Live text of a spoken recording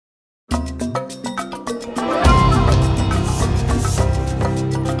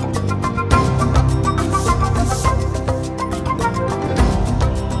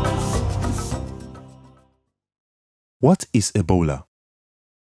What is Ebola?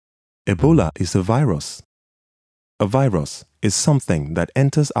 Ebola is a virus. A virus is something that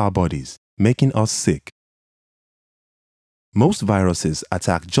enters our bodies, making us sick. Most viruses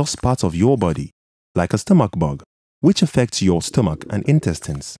attack just parts of your body, like a stomach bug, which affects your stomach and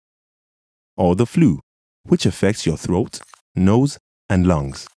intestines, or the flu, which affects your throat, nose, and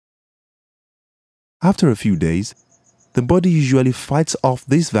lungs. After a few days, the body usually fights off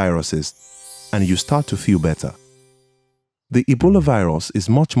these viruses and you start to feel better. The Ebola virus is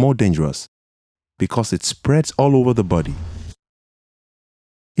much more dangerous because it spreads all over the body.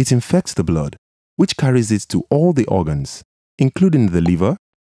 It infects the blood, which carries it to all the organs, including the liver,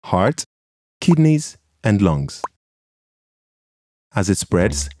 heart, kidneys, and lungs. As it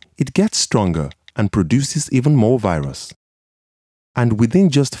spreads, it gets stronger and produces even more virus. And within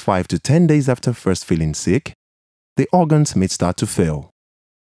just 5 to 10 days after first feeling sick, the organs may start to fail.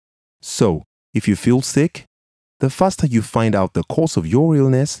 So, if you feel sick, the faster you find out the cause of your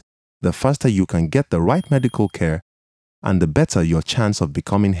illness, the faster you can get the right medical care, and the better your chance of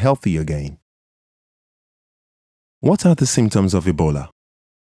becoming healthy again. What are the symptoms of Ebola?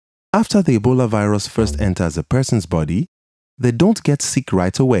 After the Ebola virus first enters a person's body, they don't get sick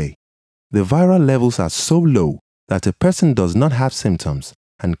right away. The viral levels are so low that a person does not have symptoms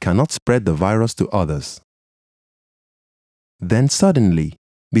and cannot spread the virus to others. Then suddenly,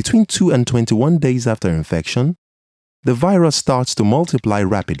 between 2 and 21 days after infection, the virus starts to multiply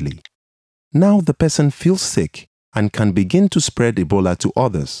rapidly. Now the person feels sick and can begin to spread Ebola to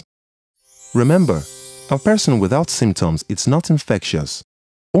others. Remember, a person without symptoms is not infectious.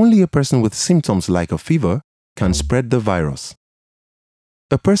 Only a person with symptoms like a fever can spread the virus.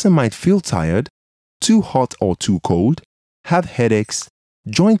 A person might feel tired, too hot or too cold, have headaches,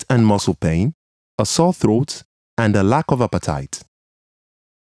 joint and muscle pain, a sore throat, and a lack of appetite.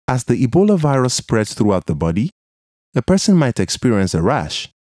 As the Ebola virus spreads throughout the body, a person might experience a rash,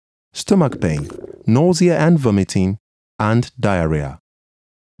 stomach pain, nausea and vomiting, and diarrhea.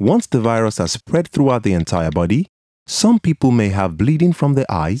 Once the virus has spread throughout the entire body, some people may have bleeding from the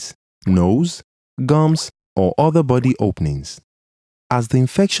eyes, nose, gums, or other body openings. As the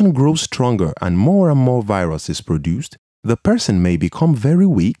infection grows stronger and more virus is produced, the person may become very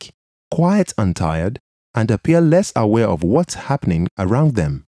weak, quiet and tired, and appear less aware of what's happening around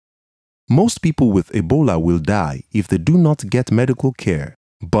them. Most people with Ebola will die if they do not get medical care,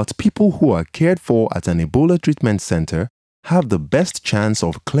 but people who are cared for at an Ebola treatment center have the best chance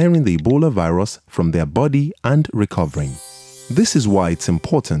of clearing the Ebola virus from their body and recovering. This is why it's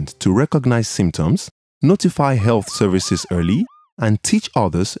important to recognize symptoms, notify health services early, and teach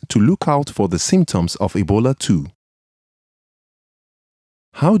others to look out for the symptoms of Ebola too.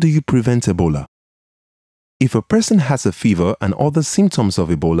 How do you prevent Ebola? If a person has a fever and other symptoms of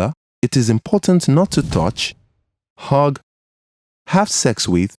Ebola, it is important not to touch, hug, have sex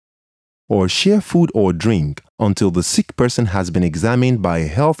with, or share food or drink until the sick person has been examined by a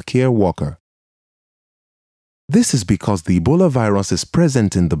healthcare worker. This is because the Ebola virus is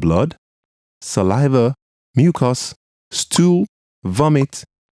present in the blood, saliva, mucus, stool, vomit,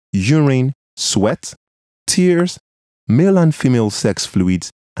 urine, sweat, tears, male and female sex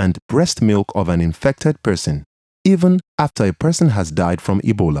fluids, and breast milk of an infected person, even after a person has died from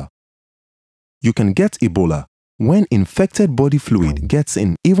Ebola. You can get Ebola when infected body fluid gets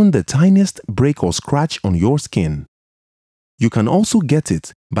in even the tiniest break or scratch on your skin. You can also get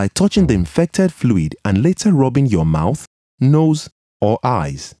it by touching the infected fluid and later rubbing your mouth, nose, or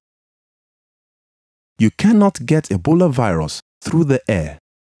eyes. You cannot get Ebola virus through the air,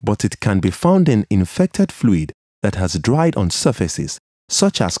 but it can be found in infected fluid that has dried on surfaces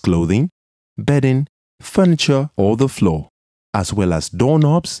such as clothing, bedding, furniture, or the floor, as well as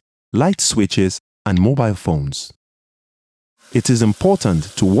doorknobs, light switches, and mobile phones. It is important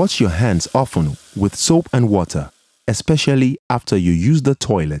to wash your hands often with soap and water, especially after you use the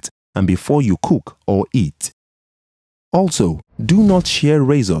toilet and before you cook or eat. Also, do not share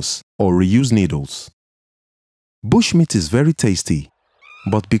razors or reuse needles. Bushmeat is very tasty,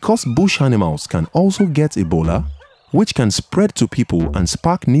 but because bush animals can also get Ebola, which can spread to people and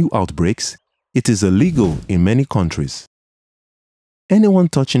spark new outbreaks, it is illegal in many countries. Anyone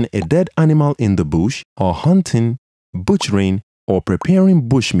touching a dead animal in the bush or hunting, butchering, or preparing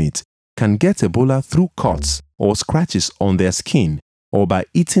bushmeat can get Ebola through cuts or scratches on their skin or by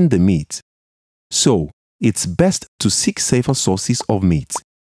eating the meat. So, it's best to seek safer sources of meat.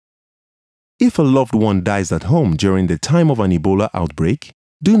 If a loved one dies at home during the time of an Ebola outbreak,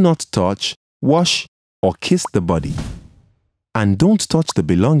 do not touch, wash, or kiss the body. And don't touch the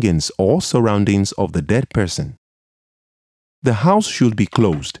belongings or surroundings of the dead person. The house should be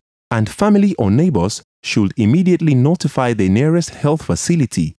closed, and family or neighbors should immediately notify the nearest health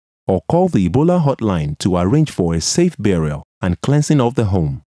facility or call the Ebola hotline to arrange for a safe burial and cleansing of the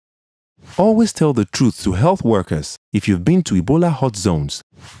home. Always tell the truth to health workers if you've been to Ebola hot zones,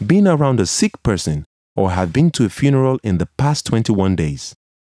 been around a sick person, or have been to a funeral in the past 21 days.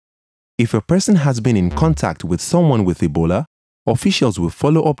 If a person has been in contact with someone with Ebola, officials will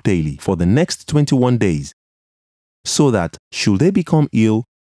follow up daily for the next 21 days so that, should they become ill,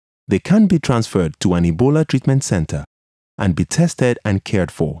 they can be transferred to an Ebola treatment center and be tested and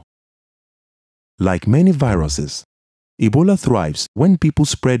cared for. Like many viruses, Ebola thrives when people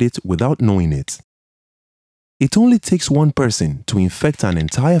spread it without knowing it. It only takes one person to infect an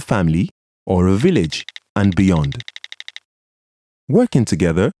entire family or a village and beyond. Working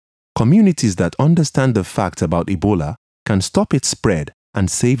together, communities that understand the facts about Ebola can stop its spread and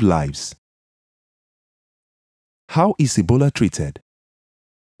save lives. How is Ebola treated?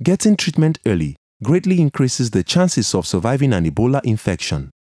 Getting treatment early greatly increases the chances of surviving an Ebola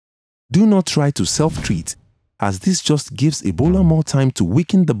infection. Do not try to self-treat, as this just gives Ebola more time to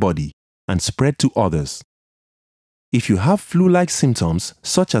weaken the body and spread to others. If you have flu-like symptoms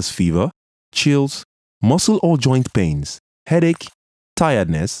such as fever, chills, muscle or joint pains, headache,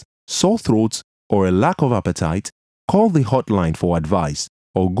 tiredness, sore throat, or a lack of appetite, call the hotline for advice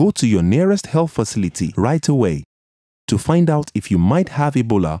or go to your nearest health facility right away to find out if you might have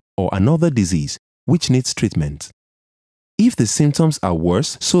Ebola or another disease which needs treatment. If the symptoms are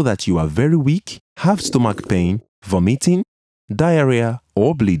worse so that you are very weak, have stomach pain, vomiting, diarrhea,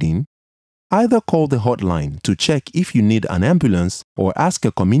 or bleeding, either call the hotline to check if you need an ambulance or ask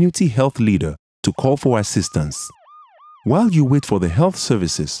a community health leader to call for assistance. While you wait for the health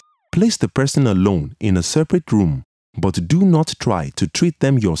services, place the person alone in a separate room, but do not try to treat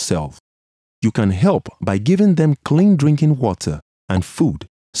them yourself. You can help by giving them clean drinking water and food,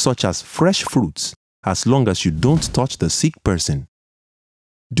 such as fresh fruits, as long as you don't touch the sick person.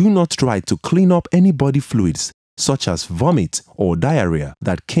 Do not try to clean up any body fluids, such as vomit or diarrhea,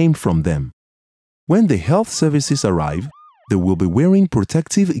 that came from them. When the health services arrive, they will be wearing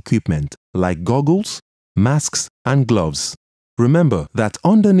protective equipment like goggles, masks, and gloves. Remember that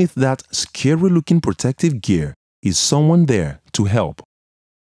underneath that scary-looking protective gear is someone there to help.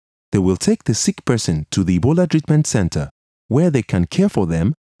 They will take the sick person to the Ebola treatment center, where they can care for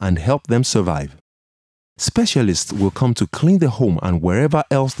them and help them survive. Specialists will come to clean the home and wherever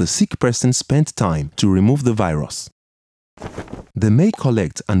else the sick person spent time to remove the virus. They may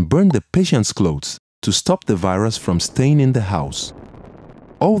collect and burn the patient's clothes to stop the virus from staying in the house.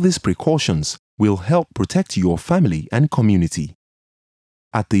 All these precautions will help protect your family and community.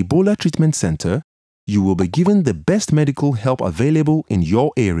 At the Ebola Treatment Center, you will be given the best medical help available in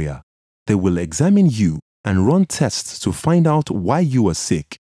your area. They will examine you and run tests to find out why you are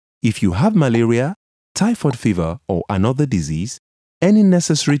sick. If you have malaria, typhoid fever, or another disease, any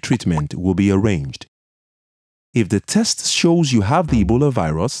necessary treatment will be arranged. If the test shows you have the Ebola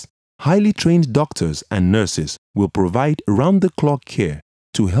virus, highly trained doctors and nurses will provide round-the-clock care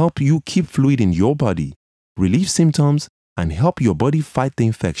to help you keep fluid in your body, relieve symptoms, and help your body fight the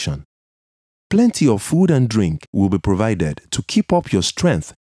infection. Plenty of food and drink will be provided to keep up your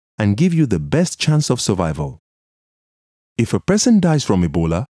strength and give you the best chance of survival. If a person dies from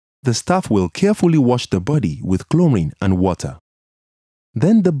Ebola, the staff will carefully wash the body with chlorine and water.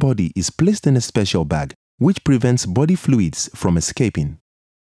 Then the body is placed in a special bag which prevents body fluids from escaping.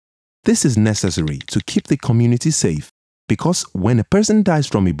 This is necessary to keep the community safe because when a person dies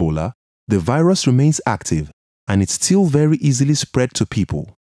from Ebola, the virus remains active and it's still very easily spread to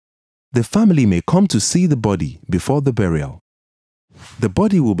people. The family may come to see the body before the burial. The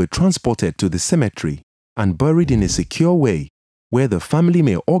body will be transported to the cemetery and buried in a secure way where the family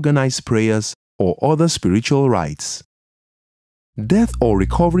may organize prayers or other spiritual rites. Death or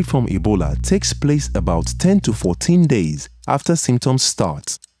recovery from Ebola takes place about 10 to 14 days after symptoms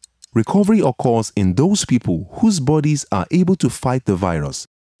start. Recovery occurs in those people whose bodies are able to fight the virus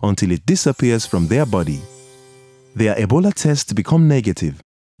until it disappears from their body. Their Ebola tests become negative,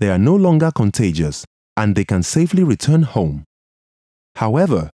 they are no longer contagious, and they can safely return home.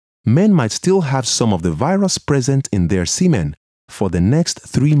 However, men might still have some of the virus present in their semen for the next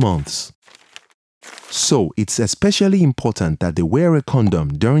 3 months. So it's especially important that they wear a condom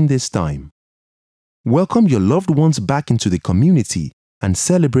during this time. Welcome your loved ones back into the community and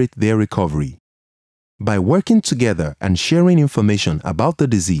celebrate their recovery. By working together and sharing information about the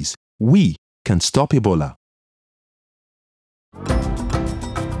disease, we can stop Ebola.